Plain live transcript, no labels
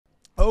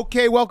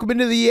Okay, welcome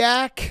into the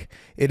Yak.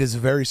 It is a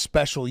very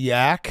special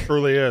Yak.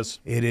 Truly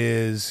is. It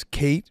is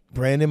Kate,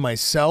 Brandon,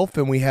 myself,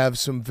 and we have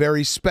some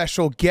very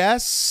special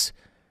guests.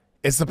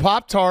 It's the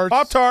Pop-Tarts.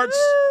 Pop-Tarts.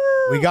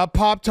 We got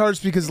Pop-Tarts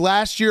because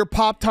last year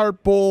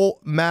Pop-Tart Bowl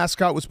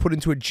mascot was put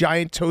into a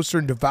giant toaster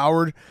and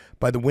devoured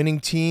by the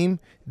winning team.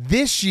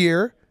 This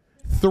year,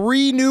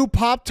 3 new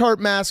Pop-Tart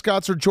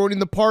mascots are joining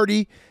the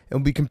party and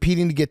will be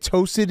competing to get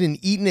toasted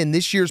and eaten in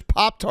this year's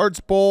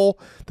Pop-Tarts Bowl.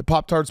 The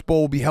Pop-Tarts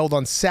Bowl will be held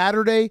on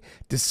Saturday,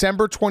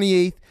 December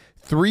 28th,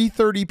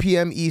 3:30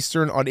 p.m.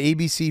 Eastern on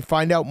ABC.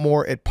 Find out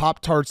more at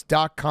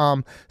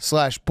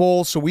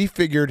poptarts.com/bowl. So we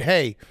figured,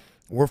 hey,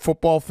 we're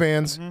football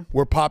fans.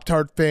 We're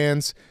Pop-Tart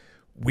fans.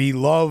 We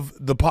love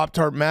the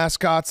Pop-Tart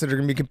mascots that are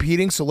going to be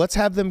competing. So let's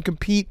have them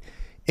compete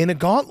in a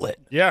gauntlet.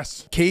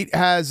 Yes. Kate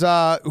has,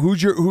 who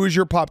is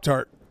your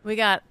Pop-Tart? We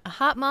got a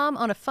hot mom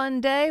on a fun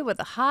day with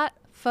a Hot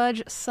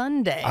Fudge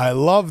Sundae. I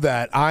love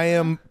that. I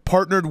am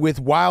partnered with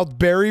Wild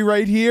Berry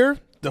right here,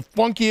 the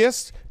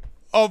funkiest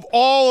of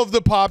all of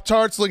the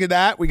Pop-Tarts. Look at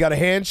that. We got a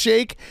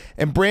handshake.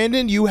 And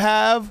Brandon, you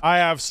have? I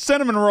have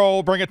cinnamon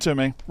roll. Bring it to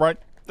me. Right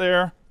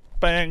there.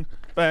 Bang,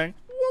 bang.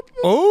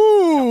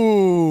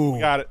 Ooh.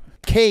 Got it.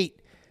 Kate,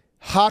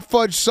 Hot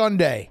Fudge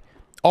Sundae.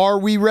 Are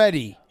we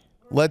ready?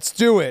 Let's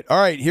do it. All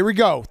right, here we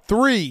go.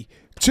 3,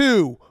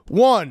 2,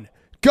 1,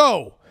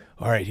 go.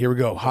 All right, here we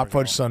go. Hot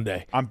Fudge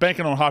Sundae. I'm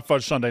banking on Hot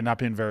Fudge Sundae not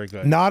being very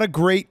good. Not a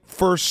great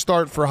first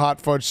start for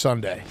Hot Fudge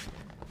Sundae.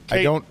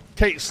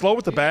 Kate, slow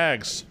with the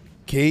bags.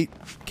 Kate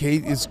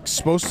is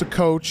supposed to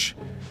coach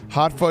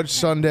Hot Fudge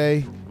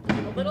Sundae.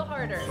 A little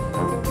harder.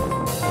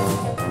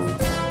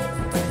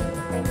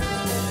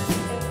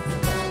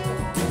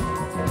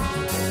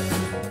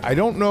 I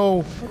don't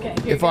know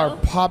if our go.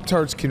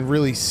 Pop-Tarts can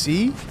really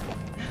see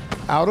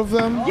out of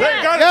them.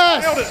 Yeah, got it.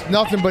 Yes! Nailed it.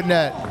 Nothing but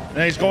net.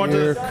 And he's going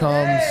Here to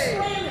comes.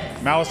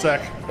 Malasek.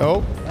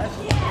 Oh,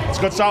 It's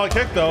a good solid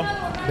kick, though.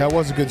 that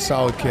was a good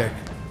solid kick.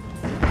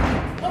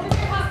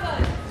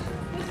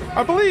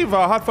 I believe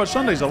Hot Fudge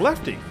Sundae's a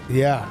lefty.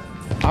 Yeah.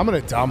 I'm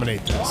going to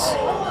dominate this.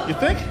 You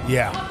think?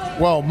 Yeah.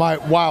 Well, my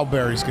Wild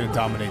Berry's going to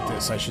dominate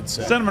this, I should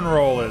say. Cinnamon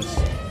roll is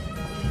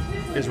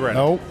ready.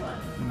 Nope.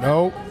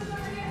 Nope.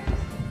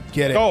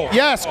 Get it. Goal.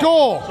 Yes,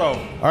 goal. So,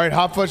 All right,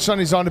 Hot Fudge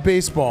Sundae's on to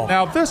baseball.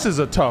 now this is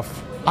a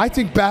tough. I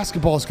think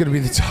basketball is going to be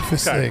the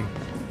toughest Okay. thing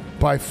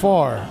by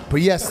far.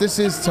 But yes, this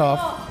is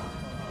tough.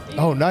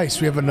 Oh,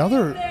 nice. We have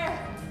another.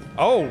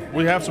 Oh,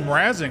 we have some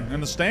razzing in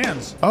the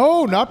stands.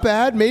 Oh, not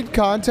bad. Made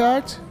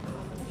contact.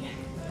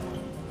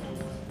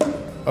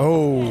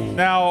 Oh.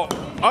 Now,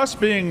 us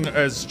being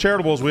as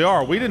charitable as we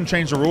are, we didn't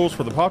change the rules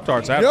for the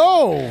Pop-Tarts.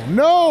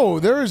 No.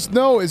 There is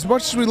no. As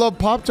much as we love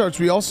Pop-Tarts,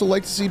 we also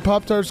like to see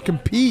Pop-Tarts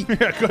compete.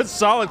 Yeah, good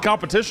solid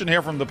competition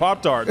here from the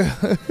Pop-Tarts.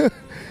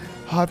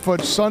 Hot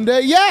Fudge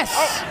Sundae. Yes.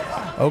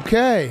 Oh.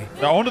 Okay.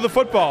 Now on to the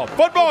football.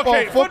 Football,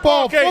 Kate.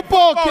 Football, Kate.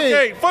 football, Football, Kate.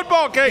 Kate.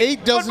 Football, Kate.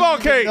 Kate doesn't Football,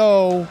 even Kate.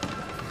 know.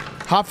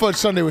 Hot Fudge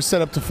Sundae was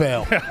set up to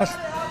fail.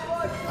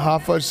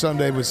 Hot Fudge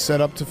Sundae was set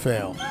up to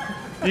fail.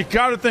 You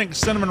got to think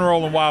Cinnamon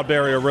Roll and Wild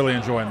Berry are really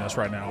enjoying this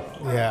right now.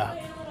 Yeah.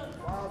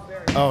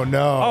 Oh,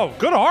 no. Oh,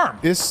 good arm.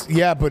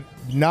 Yeah, but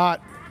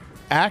not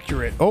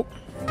accurate. Oh.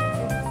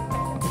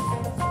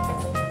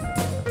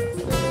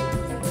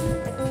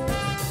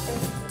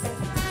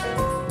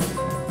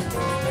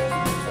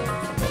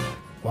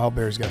 Wild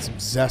Berry's got some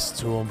zest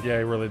to him. Yeah,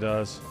 he really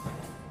does.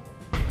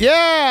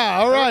 Yeah,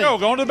 all right. There we go,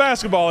 going to the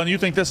basketball, and you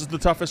think this is the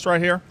toughest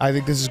right here? I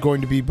think this is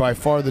going to be by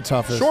far the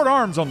toughest. Short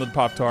arms on the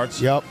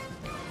Pop-Tarts. Yep.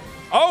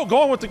 Oh,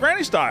 going with the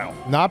granny style.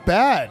 Not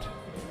bad.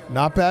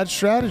 Not bad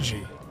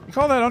strategy. You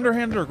call that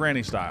underhanded or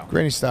granny style?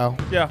 Granny style.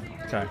 Yeah,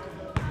 okay.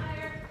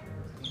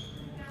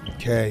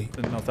 Okay.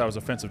 Didn't know if that was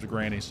offensive to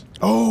grannies.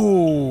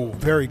 Oh,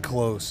 very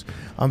close.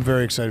 I'm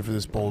very excited for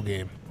this bowl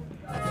game.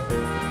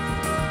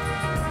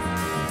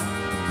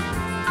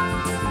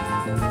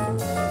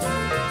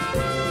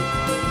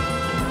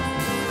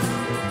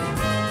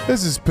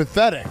 This is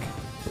pathetic.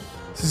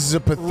 This is a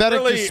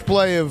pathetic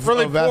display of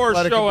poor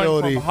athletic showing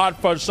ability. from Hot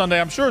Fudge Sundae.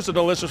 I'm sure it's a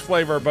delicious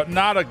flavor, but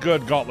not a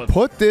good gauntlet.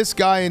 Put this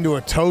guy into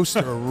a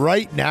toaster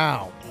right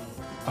now.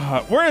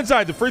 We're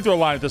inside the free throw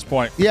line at this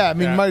point. Yeah, I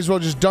mean, might as well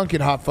just dunk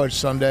it, Hot Fudge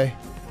Sundae.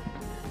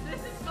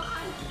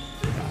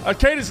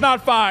 Kate is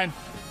not fine.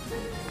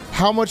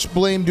 How much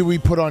blame do we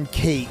put on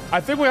Kate?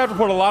 I think we have to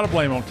put a lot of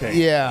blame on Kate.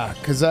 Yeah,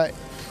 because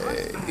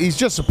he's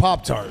just a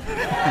Pop-Tart.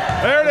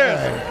 There it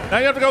is. Now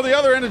you have to go to the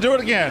other end and do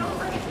it again.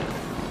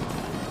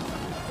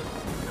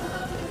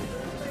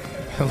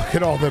 Look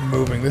at all them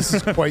moving. This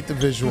is quite the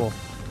visual.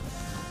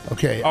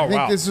 Okay, I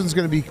think wow. this one's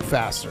going to be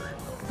faster.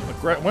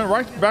 Went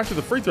right back to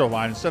the free throw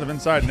line instead of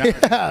inside now.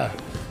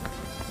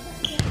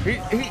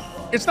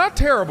 Yeah. It's not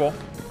terrible.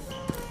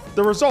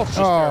 The result's just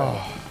terrible.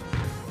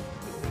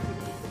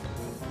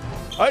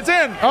 It's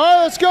in. All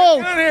right, let's go.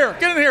 Get in here.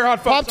 Get in here,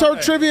 Hot Fudge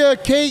Pop-Tart Sundae. trivia.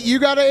 Kate, you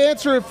got to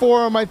answer it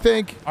for him, I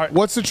think. All right.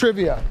 What's the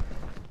trivia?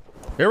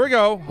 Here we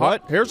go.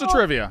 What? Here's the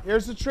trivia.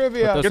 Here's the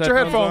trivia. Put Get your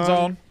headphones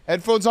on.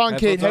 Headphones on,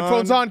 Kate.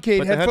 Headphones on, Kate.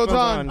 Put the Headphones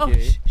on. Oh,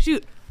 Kate.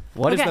 shoot.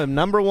 What is Okay. the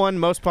 #1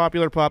 most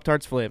popular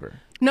Pop-Tarts flavor?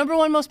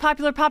 #1 most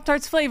popular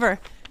Pop-Tarts flavor.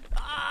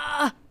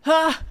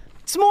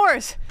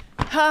 S'mores.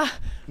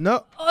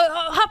 No.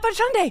 Hot Fudge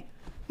Sundae.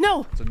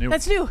 No,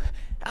 that's new.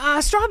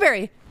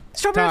 Strawberry.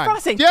 Strawberry Time.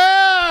 frosting.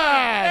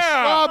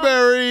 Yeah!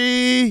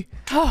 Strawberry.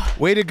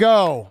 Way to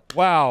go.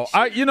 Wow.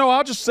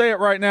 I'll just say it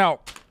right now.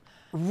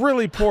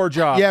 Really poor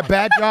job. Yeah,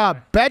 bad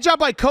job. Bad job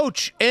by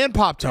Coach and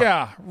Pop-Tart.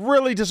 Yeah,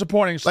 really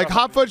disappointing stuff. Like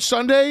Hot Fudge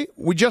Sundae,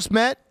 we just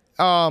met.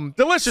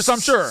 Delicious, I'm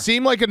sure.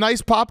 Seemed like a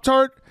nice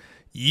Pop-Tart.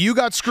 You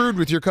got screwed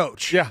with your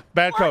coach. Yeah,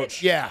 bad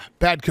coach. Yeah,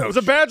 bad coach. It was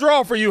a bad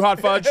draw for you, Hot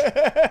Fudge.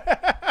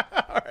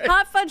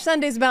 Hot Fudge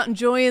Sundae is about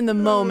enjoying the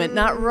moment,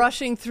 not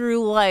rushing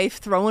through life,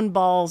 throwing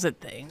balls at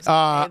things.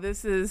 Okay?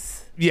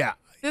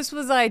 This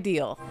was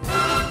ideal.